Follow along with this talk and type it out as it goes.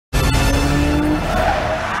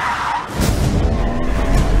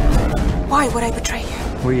Why would I betray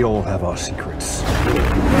you? We all have our secrets.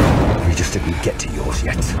 We just didn't get to yours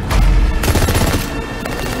yet.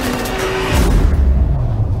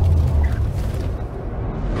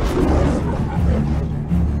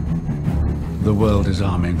 The world is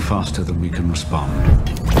arming faster than we can respond.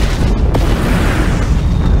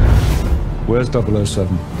 Where's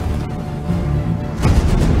 007?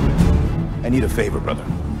 I need a favor, brother.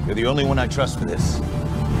 You're the only one I trust for this.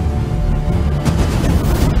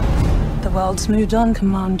 The world's moved on,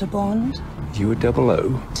 Commander Bond. You were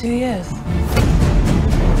 00? 2 years.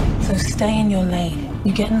 So stay in your lane.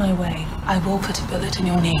 You get in my way, I will put a bullet in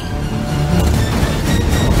your knee.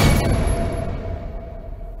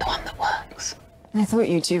 The one that works. I thought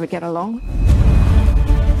you two would get along.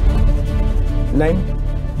 Name?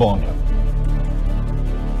 Bond.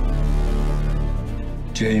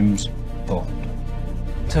 James Bond.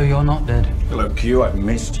 So you're not dead? Hello, Q. I've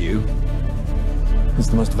missed you. It's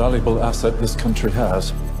the most valuable asset this country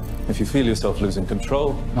has. If you feel yourself losing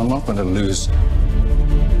control, I'm not going to lose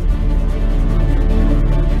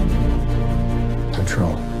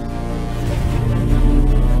control.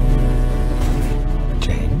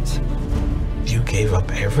 James, you gave up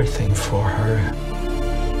everything for her.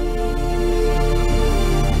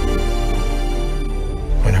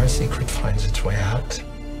 When her secret finds its way out,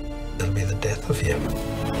 it'll be the death of you.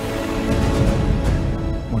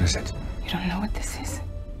 What is it? You don't know what this is?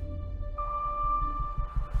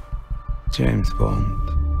 James Bond.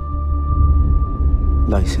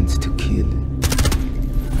 License to Kill.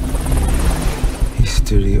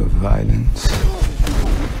 History of violence.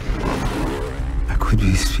 I could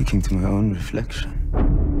be speaking to my own reflection.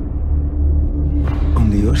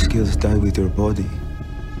 Only your skills die with your body.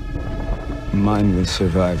 Mine will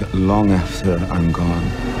survive long after I'm gone.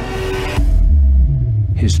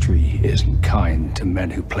 History isn't kind to men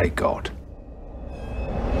who play God.